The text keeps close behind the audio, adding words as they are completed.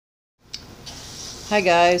Hi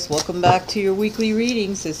guys, welcome back to your weekly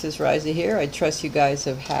readings. This is Raisa here. I trust you guys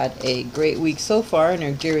have had a great week so far and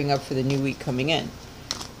are gearing up for the new week coming in.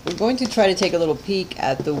 We're going to try to take a little peek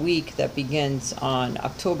at the week that begins on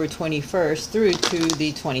October 21st through to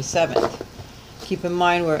the 27th. Keep in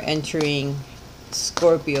mind we're entering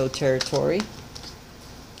Scorpio territory.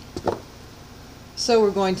 So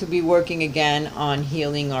we're going to be working again on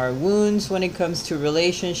healing our wounds when it comes to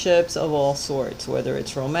relationships of all sorts, whether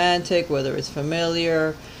it's romantic, whether it's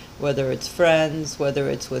familiar, whether it's friends, whether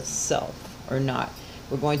it's with self or not.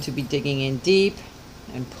 We're going to be digging in deep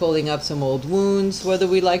and pulling up some old wounds. Whether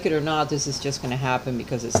we like it or not, this is just going to happen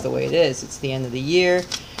because it's the way it is. It's the end of the year.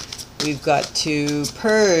 We've got to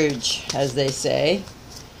purge, as they say,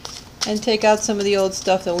 and take out some of the old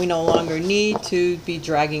stuff that we no longer need to be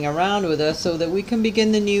dragging around with us so that we can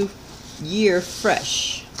begin the new year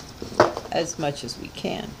fresh as much as we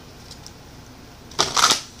can.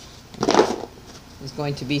 There's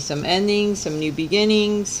going to be some endings, some new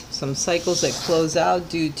beginnings, some cycles that close out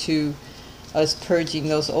due to us purging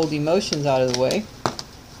those old emotions out of the way.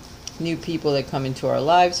 New people that come into our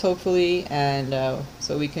lives, hopefully, and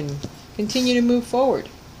so we can continue to move forward.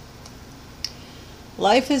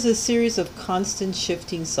 Life is a series of constant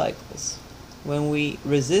shifting cycles. When we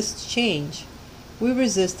resist change, we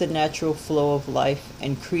resist the natural flow of life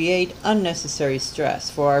and create unnecessary stress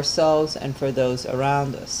for ourselves and for those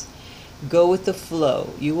around us. Go with the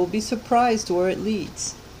flow. You will be surprised where it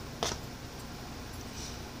leads.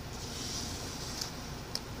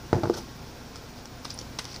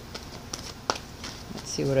 Let's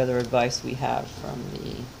see what other advice we have from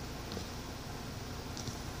the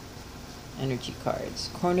energy cards.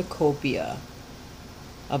 Cornucopia,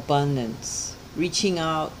 abundance, reaching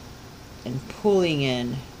out and pulling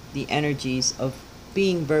in the energies of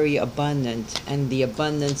being very abundant and the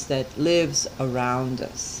abundance that lives around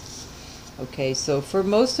us. Okay, so for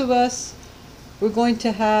most of us, we're going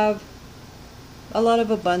to have a lot of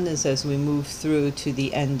abundance as we move through to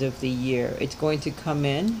the end of the year. It's going to come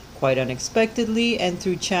in quite unexpectedly and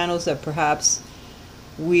through channels that perhaps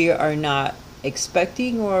we are not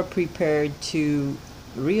expecting or prepared to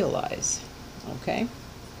realize. Okay,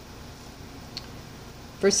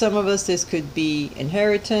 for some of us this could be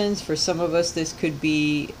inheritance. For some of us this could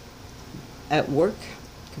be at work.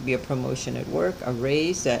 It could be a promotion at work, a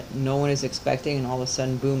raise that no one is expecting, and all of a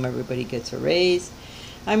sudden, boom, everybody gets a raise.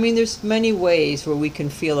 I mean, there's many ways where we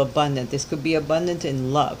can feel abundant. This could be abundant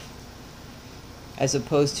in love as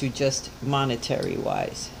opposed to just monetary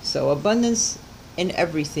wise. So abundance in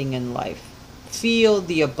everything in life. Feel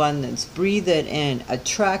the abundance, breathe it in,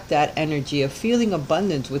 attract that energy of feeling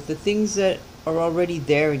abundant with the things that are already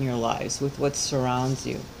there in your lives, with what surrounds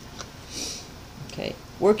you. Okay,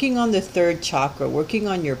 working on the third chakra, working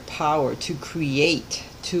on your power to create,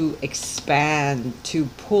 to expand, to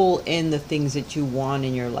pull in the things that you want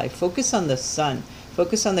in your life. Focus on the sun,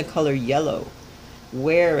 focus on the color yellow,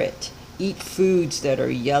 wear it. Eat foods that are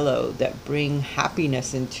yellow, that bring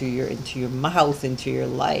happiness into your mouth, into your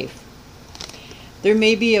life. There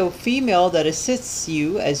may be a female that assists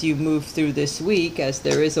you as you move through this week, as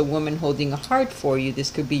there is a woman holding a heart for you.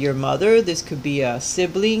 This could be your mother, this could be a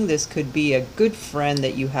sibling, this could be a good friend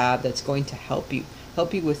that you have that's going to help you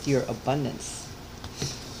with your abundance.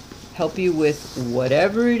 Help you with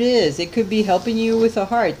whatever it is. It could be helping you with a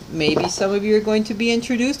heart. Maybe some of you are going to be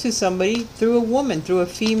introduced to somebody through a woman, through a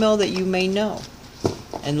female that you may know.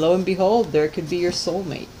 And lo and behold, there could be your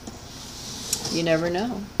soulmate. You never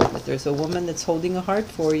know. But there's a woman that's holding a heart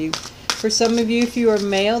for you. For some of you, if you are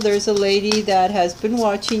male, there's a lady that has been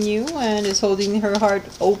watching you and is holding her heart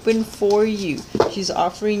open for you. She's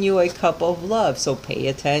offering you a cup of love, so pay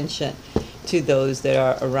attention to those that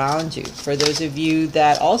are around you. For those of you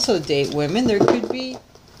that also date women, there could be,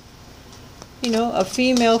 a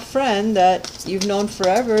female friend that you've known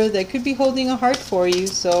forever that could be holding a heart for you.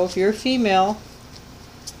 So if you're a female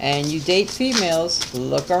and you date females,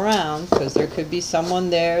 look around, because there could be someone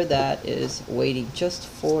there that is waiting just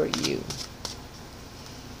for you.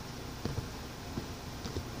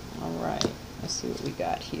 All right, let's see what we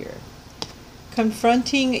got here.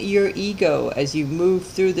 Confronting your ego as you move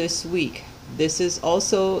through this week. This is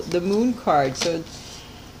also the moon card, so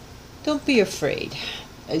don't be afraid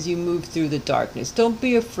as you move through the darkness. Don't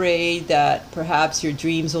be afraid that perhaps your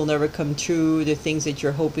dreams will never come true. The things that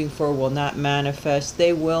you're hoping for will not manifest.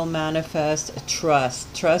 They will manifest.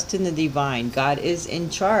 Trust in the divine. God is in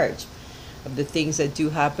charge of the things that do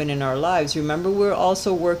happen in our lives. Remember, we're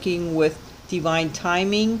also working with divine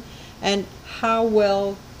timing. And how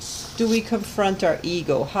well do we confront our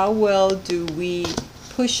ego? How well do we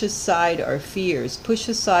push aside our fears, push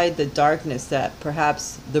aside the darkness that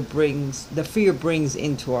perhaps the fear brings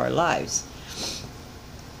into our lives.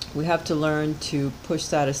 We have to learn to push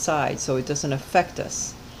that aside so it doesn't affect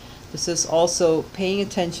us. This is also paying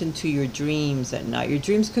attention to your dreams at night. Your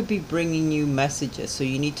dreams could be bringing you messages, so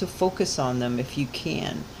you need to focus on them if you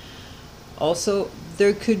can. Also,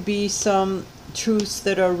 there could be some truths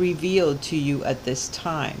that are revealed to you at this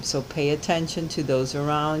time, so pay attention to those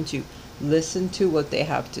around you. Listen to what they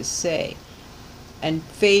have to say. And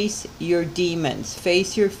face your demons,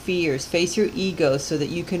 face your fears, face your ego so that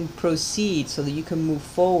you can proceed, so that you can move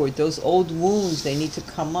forward. Those old wounds, they need to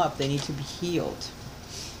come up, they need to be healed.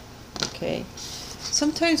 Okay?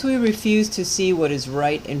 Sometimes we refuse to see what is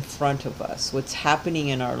right in front of us, what's happening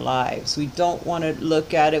in our lives. We don't want to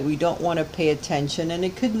look at it, we don't want to pay attention, and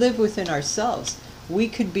it could live within ourselves. We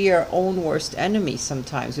could be our own worst enemy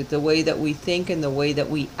sometimes with the way that we think and the way that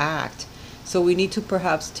we act. So we need to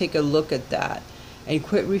perhaps take a look at that and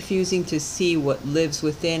quit refusing to see what lives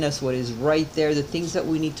within us, what is right there, the things that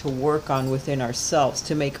we need to work on within ourselves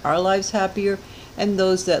to make our lives happier and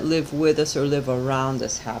those that live with us or live around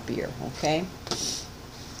us happier. Okay?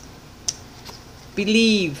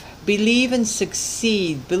 Believe and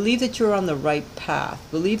succeed. Believe that you're on the right path.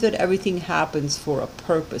 Believe that everything happens for a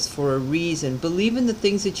purpose, for a reason. Believe in the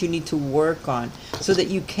things that you need to work on so that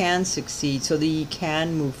you can succeed, so that you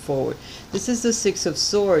can move forward. This is the Six of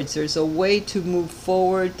Swords. There's a way to move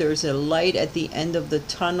forward. There's a light at the end of the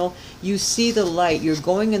tunnel. You see the light. You're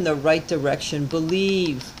going in the right direction.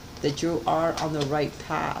 Believe that you are on the right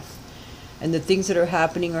path. And the things that are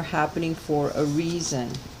happening for a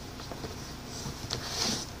reason.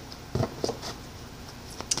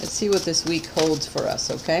 Let's see what this week holds for us,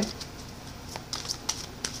 okay?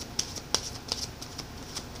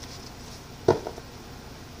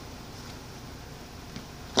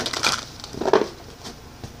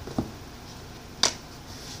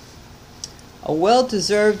 A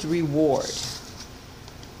well-deserved reward.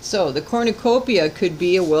 So the cornucopia could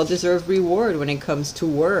be a well-deserved reward when it comes to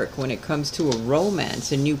work, when it comes to a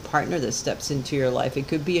romance, a new partner that steps into your life. It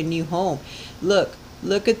could be a new home.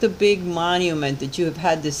 Look at the big monument that you have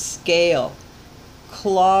had to scale,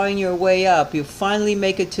 clawing your way up. You finally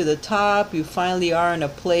make it to the top. You finally are in a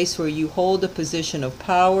place where you hold a position of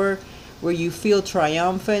power, where you feel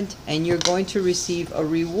triumphant, and you're going to receive a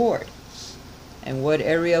reward. And what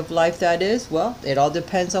area of life that is? Well, it all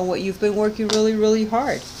depends on what you've been working really, really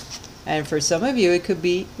hard. And for some of you, it could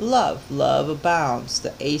be love. Love abounds,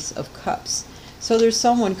 the Ace of Cups. So there's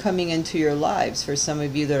someone coming into your lives. For some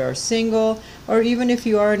of you that are single, or even if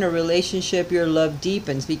you are in a relationship, your love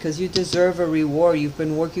deepens because you deserve a reward. You've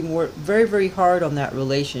been working very, very hard on that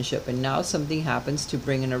relationship, and now something happens to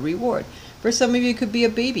bring in a reward. For some of you, it could be a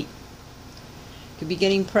baby. It could be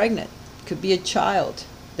getting pregnant. It could be a child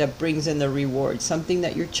that brings in the reward. Something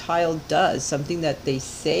that your child does, something that they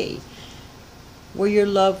say, where your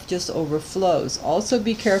love just overflows. Also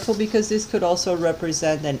be careful because this could also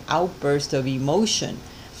represent an outburst of emotion.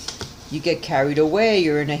 You get carried away,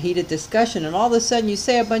 you're in a heated discussion, and all of a sudden you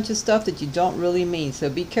say a bunch of stuff that you don't really mean. So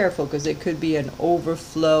be careful because it could be an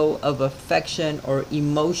overflow of affection or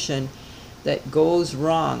emotion that goes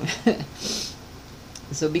wrong.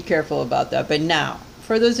 So be careful about that. But now,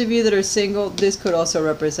 for those of you that are single, this could also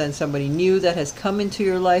represent somebody new that has come into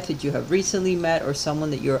your life that you have recently met, or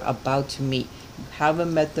someone that you're about to meet. You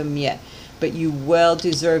haven't met them yet, but you well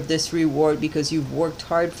deserve this reward because you've worked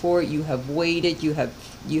hard for it. You have waited. You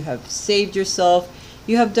have saved yourself.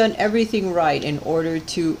 You have done everything right in order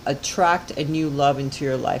to attract a new love into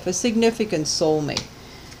your life, a significant soulmate.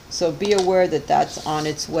 So be aware that that's on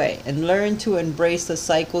its way, and learn to embrace the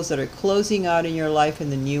cycles that are closing out in your life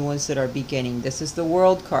and the new ones that are beginning. This is the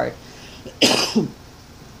World card.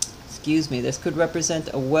 Excuse me. This could represent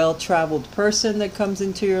a well-traveled person that comes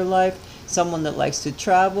into your life, someone that likes to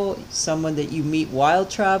travel, someone that you meet while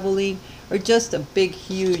traveling, or just a big,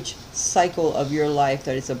 huge cycle of your life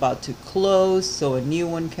that is about to close so a new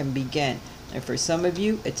one can begin. And for some of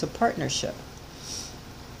you, it's a partnership.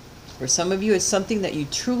 For some of you, it's something that you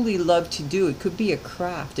truly love to do. It could be a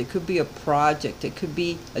craft. It could be a project. It could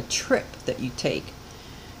be a trip that you take.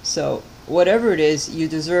 So whatever it is, you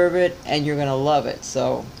deserve it and you're going to love it.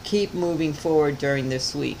 So keep moving forward during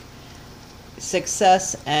this week.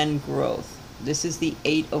 Success and growth. This is the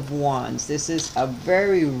Eight of Wands. This is a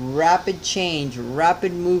very rapid change,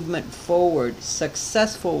 rapid movement forward,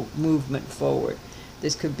 successful movement forward.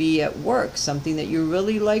 This could be at work, something that you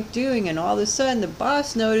really like doing, and all of a sudden the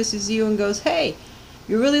boss notices you and goes, hey,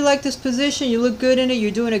 you really like this position, you look good in it, you're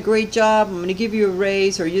doing a great job, I'm going to give you a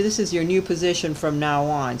raise, or this is your new position from now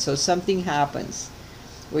on. So something happens.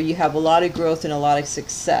 where you have a lot of growth and a lot of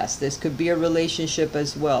success. This could be a relationship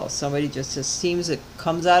as well. Somebody just seems it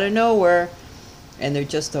comes out of nowhere and they're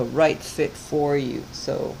just a right fit for you.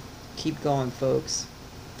 So keep going, folks.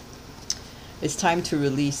 It's time to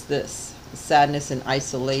release this sadness and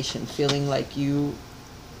isolation, feeling like you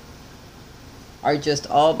are just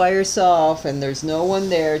all by yourself and there's no one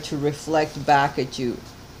there to reflect back at you.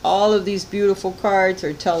 All of these beautiful cards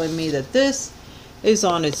are telling me that this is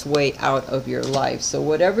on its way out of your life. So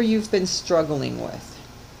whatever you've been struggling with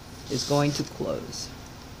is going to close.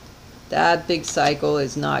 That big cycle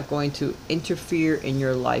is not going to interfere in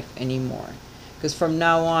your life anymore. Because from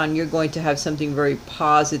now on, you're going to have something very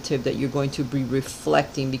positive that you're going to be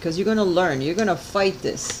reflecting, because you're going to learn. You're going to fight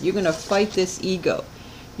this. You're going to fight this ego.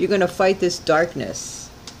 You're going to fight this darkness,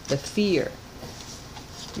 the fear.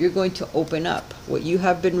 You're going to open up. What you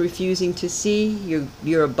have been refusing to see,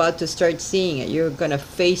 you're about to start seeing it. You're going to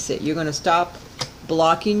face it. You're going to stop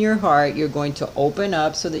blocking your heart. You're going to open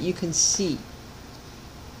up so that you can see.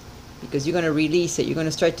 Because you're going to release it. You're going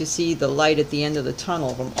to start to see the light at the end of the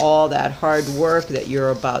tunnel from all that hard work that you're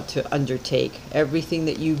about to undertake. Everything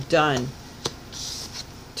that you've done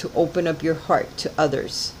to open up your heart to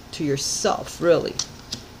others, to yourself, really.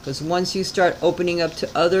 Because once you start opening up to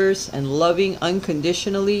others and loving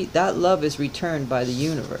unconditionally, that love is returned by the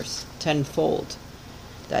universe tenfold.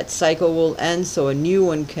 That cycle will end so a new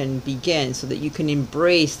one can begin, so that you can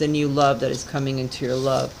embrace the new love that is coming into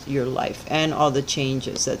your life, and all the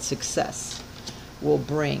changes that success will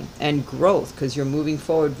bring, and growth, because you're moving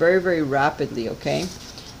forward very, very rapidly, okay?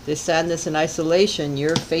 This sadness and isolation,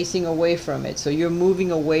 you're facing away from it. So you're moving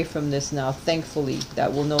away from this now, thankfully.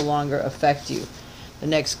 That will no longer affect you. The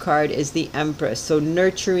next card is the Empress. So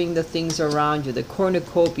nurturing the things around you, the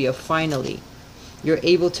cornucopia, finally. You're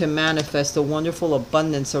able to manifest a wonderful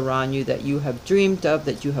abundance around you that you have dreamed of,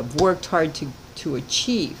 that you have worked hard to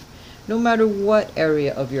achieve, no matter what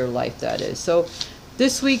area of your life that is. So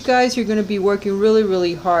this week, guys, you're going to be working really,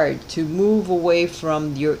 really hard to move away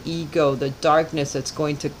from your ego, the darkness that's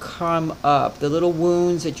going to come up, the little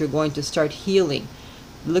wounds that you're going to start healing.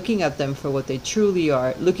 Looking at them for what they truly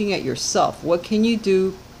are, looking at yourself. What can you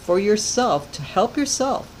do for yourself to help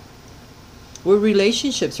yourself? Where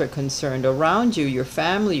relationships are concerned, around you, your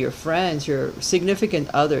family, your friends, your significant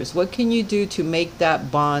others. What can you do to make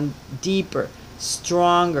that bond deeper,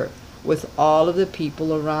 stronger with all of the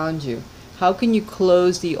people around you? How can you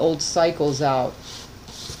close the old cycles out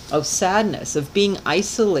of sadness, of being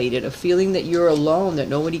isolated, of feeling that you're alone, that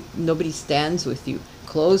nobody stands with you?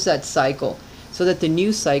 Close that cycle, so that the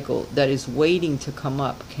new cycle that is waiting to come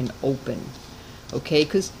up can open. Okay?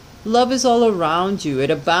 Because love is all around you. It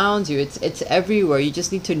abounds you. It's everywhere. You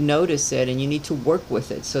just need to notice it, and you need to work with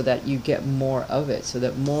it so that you get more of it, so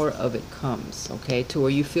that more of it comes, okay, to where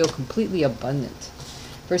you feel completely abundant.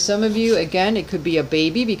 For some of you, again, it could be a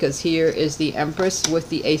baby, because here is the Empress with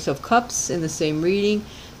the Ace of Cups in the same reading.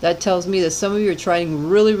 That tells me that some of you are trying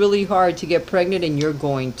really, really hard to get pregnant, and you're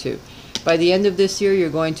going to. By the end of this year,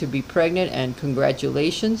 you're going to be pregnant, and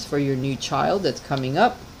congratulations for your new child that's coming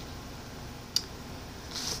up.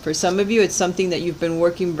 For some of you, it's something that you've been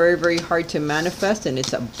working very, very hard to manifest, and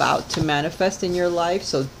it's about to manifest in your life.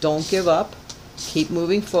 So don't give up. Keep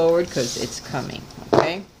moving forward, because it's coming,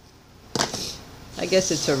 okay? I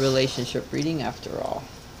guess it's a relationship reading after all.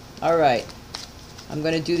 All right. I'm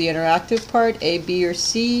going to do the interactive part, A, B, or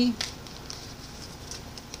C,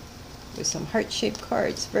 with some heart-shaped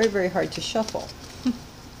cards. Very, very hard to shuffle.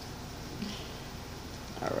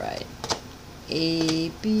 All right. A,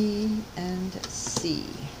 B, and C.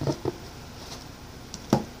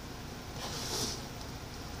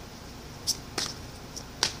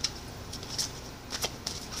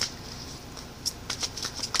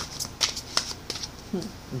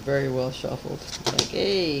 Very well shuffled. Like,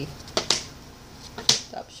 hey,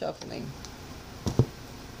 stop shuffling.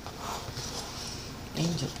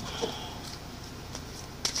 Angel.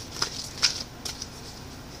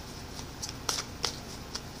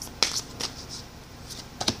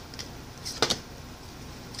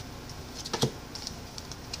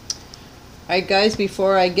 Alright guys,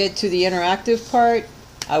 before I get to the interactive part,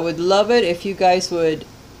 I would love it if you guys would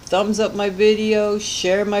thumbs up my video,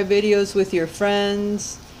 share my videos with your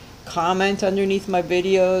friends, comment underneath my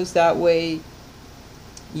videos. That way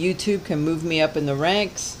YouTube can move me up in the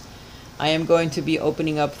ranks. I am going to be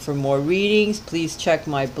opening up for more readings. Please check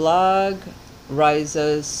my blog,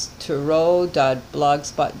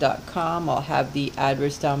 raisastarot.blogspot.com. I'll have the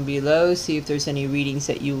address down below. See if there's any readings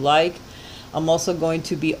that you like. I'm also going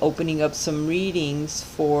to be opening up some readings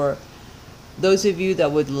for those of you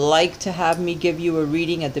that would like to have me give you a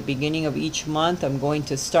reading at the beginning of each month. I'm going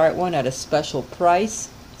to start one at a special price.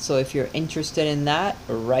 So if you're interested in that,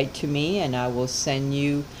 write to me and I will send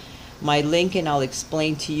you my link and I'll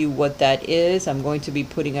explain to you what that is. I'm going to be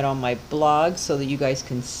putting it on my blog so that you guys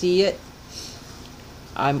can see it.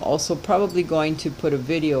 I'm also probably going to put a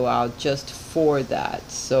video out just for that.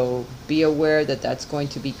 So be aware that that's going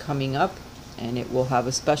to be coming up, and it will have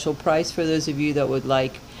a special price for those of you that would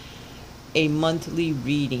like a monthly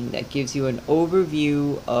reading that gives you an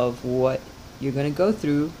overview of what you're going to go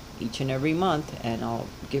through each and every month, and I'll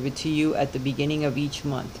give it to you at the beginning of each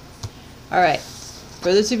month. All right,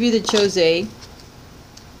 for those of you that chose A,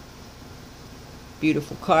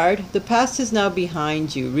 beautiful card. The past is now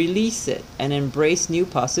behind you. Release it and embrace new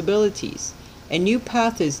possibilities. A new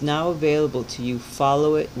path is now available to you.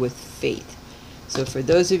 Follow it with faith. So for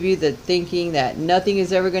those of you that thinking that nothing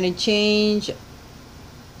is ever going to change,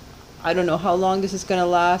 I don't know how long this is going to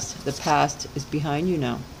last. The past is behind you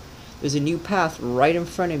now. There's a new path right in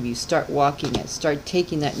front of you. Start walking it. Start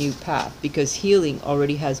taking that new path, because healing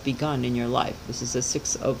already has begun in your life. This is a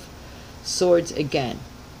Six of Swords again.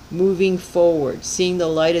 Moving forward, seeing the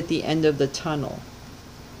light at the end of the tunnel.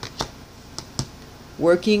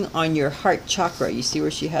 Working on your heart chakra. You see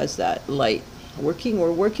where she has that light.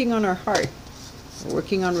 We're working on our heart. We're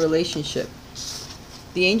working on relationship.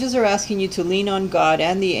 The angels are asking you to lean on God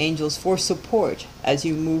and the angels for support as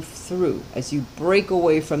you move through, as you break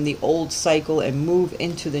away from the old cycle and move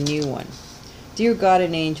into the new one. Dear God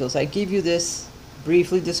and angels, I give you this,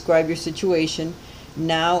 briefly describe your situation.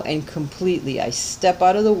 Now and completely, I step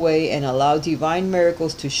out of the way and allow divine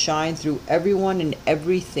miracles to shine through everyone and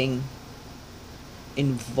everything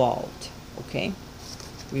involved. Okay?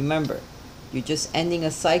 Remember, you're just ending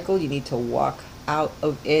a cycle. You need to walk out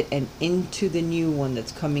of it and into the new one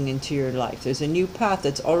that's coming into your life. There's a new path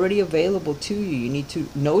that's already available to you. You need to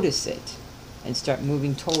notice it and start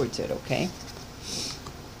moving towards it. Okay?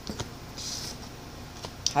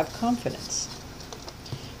 Have confidence.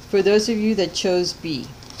 For those of you that chose B,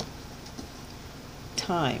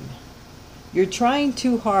 time. You're trying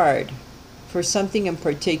too hard for something in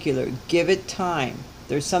particular. Give it time.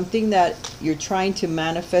 There's something that you're trying to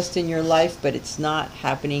manifest in your life, but it's not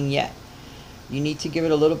happening yet. You need to give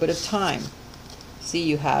it a little bit of time. See,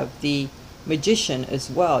 you have the Magician as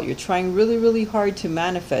well. You're trying really, really hard to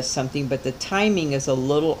manifest something, but the timing is a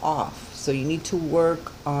little off. So you need to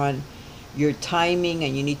work on your timing,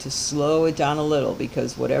 and you need to slow it down a little,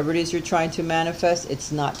 because whatever it is you're trying to manifest,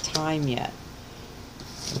 it's not time yet.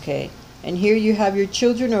 Okay? And here you have your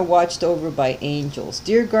children are watched over by angels.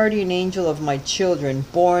 Dear guardian angel of my children,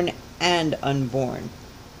 born and unborn,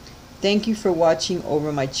 thank you for watching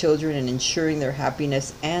over my children and ensuring their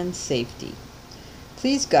happiness and safety.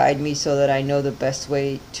 Please guide me so that I know the best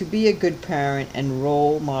way to be a good parent and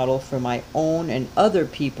role model for my own and other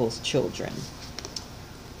people's children.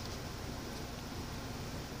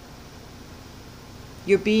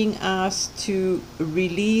 You're being asked to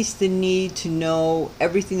release the need to know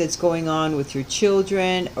everything that's going on with your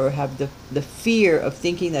children, or have the fear of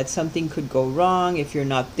thinking that something could go wrong if you're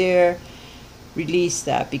not there. Release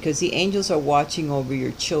that, because the angels are watching over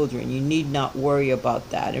your children. You need not worry about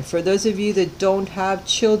that. And for those of you that don't have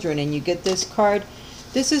children and you get this card,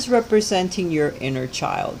 this is representing your inner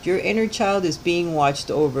child. Your inner child is being watched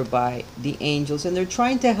over by the angels, and they're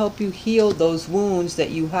trying to help you heal those wounds that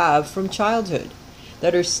you have from childhood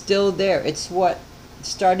that are still there. It's what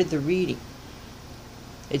started the reading.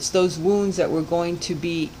 It's those wounds that we're going to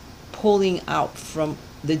be pulling out from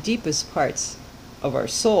the deepest parts of our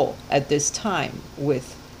soul at this time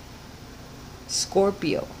with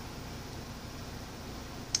Scorpio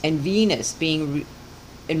and Venus being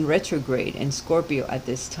in retrograde in Scorpio at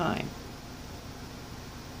this time.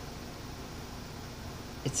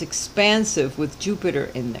 It's expansive with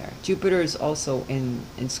Jupiter in there. Jupiter is also in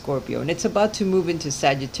Scorpio, and it's about to move into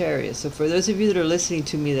Sagittarius. So for those of you that are listening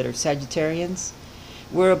to me that are Sagittarians,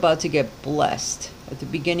 we're about to get blessed at the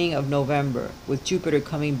beginning of November with Jupiter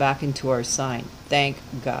coming back into our sign. Thank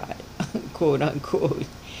God, quote unquote.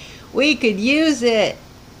 We could use it.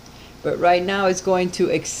 But right now it's going to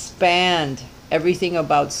expand everything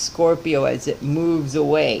about Scorpio as it moves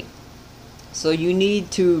away. So you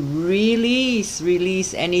need to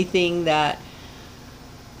release anything that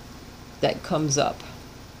comes up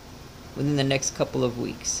within the next couple of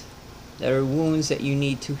weeks. There are wounds that you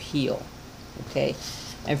need to heal. Okay?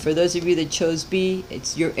 And for those of you that chose B,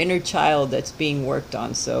 it's your inner child that's being worked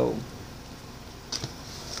on. So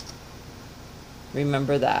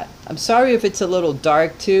remember that. I'm sorry if it's a little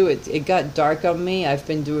dark too. It got dark on me. I've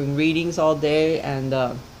been doing readings all day,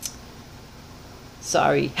 and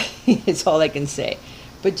sorry. It's all I can say.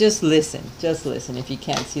 But just listen. Just listen. If you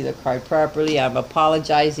can't see the card properly, I'm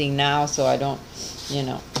apologizing now so I don't,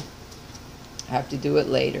 I have to do it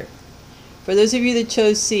later. For those of you that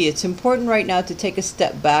chose C, it's important right now to take a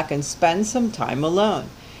step back and spend some time alone.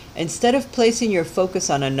 Instead of placing your focus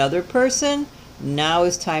on another person, now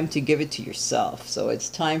is time to give it to yourself. So it's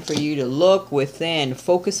time for you to look within,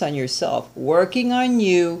 focus on yourself. Working on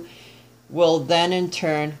you will then in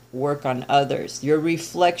turn work on others. Your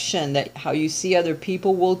reflection, that how you see other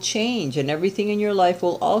people, will change, and everything in your life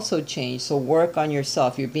will also change. So work on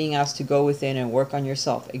yourself. You're being asked to go within and work on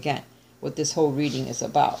yourself. Again, what this whole reading is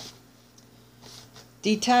about.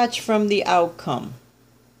 Detach from the outcome.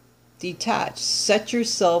 Detach. Set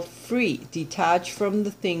yourself free. Detach from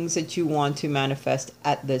the things that you want to manifest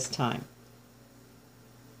at this time.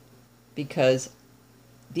 Because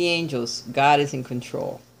the angels, God is in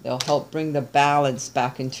control. They'll help bring the balance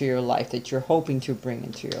back into your life that you're hoping to bring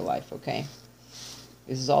into your life, okay?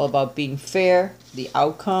 This is all about being fair, the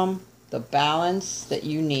outcome, the balance that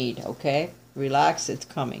you need, okay? Relax, it's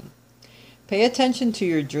coming. Pay attention to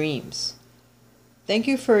your dreams. Thank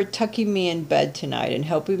you for tucking me in bed tonight and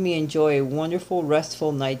helping me enjoy a wonderful,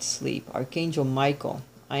 restful night's sleep. Archangel Michael,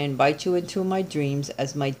 I invite you into my dreams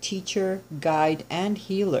as my teacher, guide, and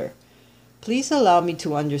healer. Please allow me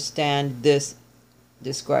to understand this,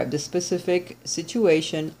 describe the specific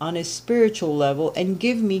situation on a spiritual level, and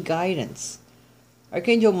give me guidance.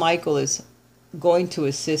 Archangel Michael is going to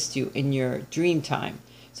assist you in your dream time.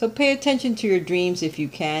 So pay attention to your dreams if you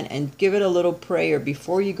can, and give it a little prayer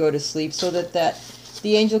before you go to sleep so that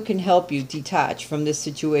the angel can help you detach from this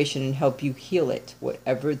situation and help you heal it,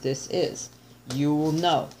 whatever this is. You will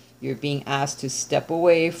know. You're being asked to step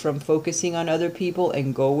away from focusing on other people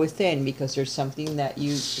and go within, because there's something that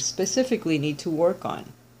you specifically need to work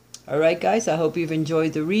on. Alright guys, I hope you've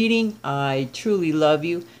enjoyed the reading. I truly love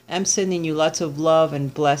you. I'm sending you lots of love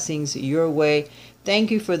and blessings your way.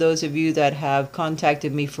 Thank you for those of you that have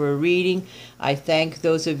contacted me for a reading. I thank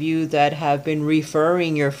those of you that have been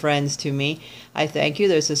referring your friends to me. I thank you.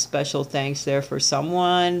 There's a special thanks there for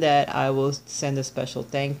someone that I will send a special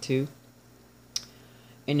thank to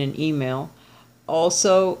in an email.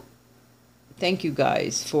 Also, thank you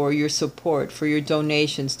guys for your support, for your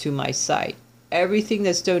donations to my site. Everything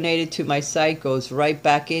that's donated to my site goes right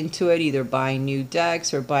back into it, either buying new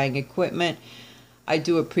decks or buying equipment. I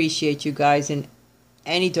do appreciate you guys, and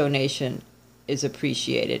any donation is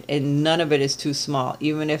appreciated, and none of it is too small.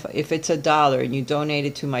 Even if it's $1 and you donate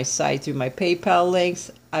it to my site through my PayPal links,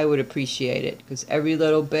 I would appreciate it, because every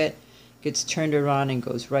little bit gets turned around and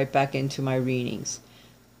goes right back into my readings.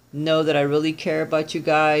 Know that I really care about you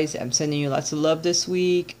guys. I'm sending you lots of love this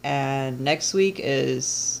week, and next week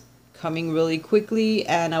is coming really quickly,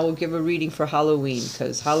 and I will give a reading for Halloween,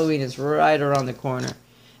 because Halloween is right around the corner.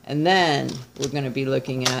 And then we're going to be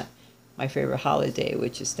looking at my favorite holiday,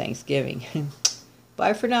 which is Thanksgiving.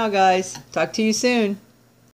 Bye for now, guys. Talk to you soon.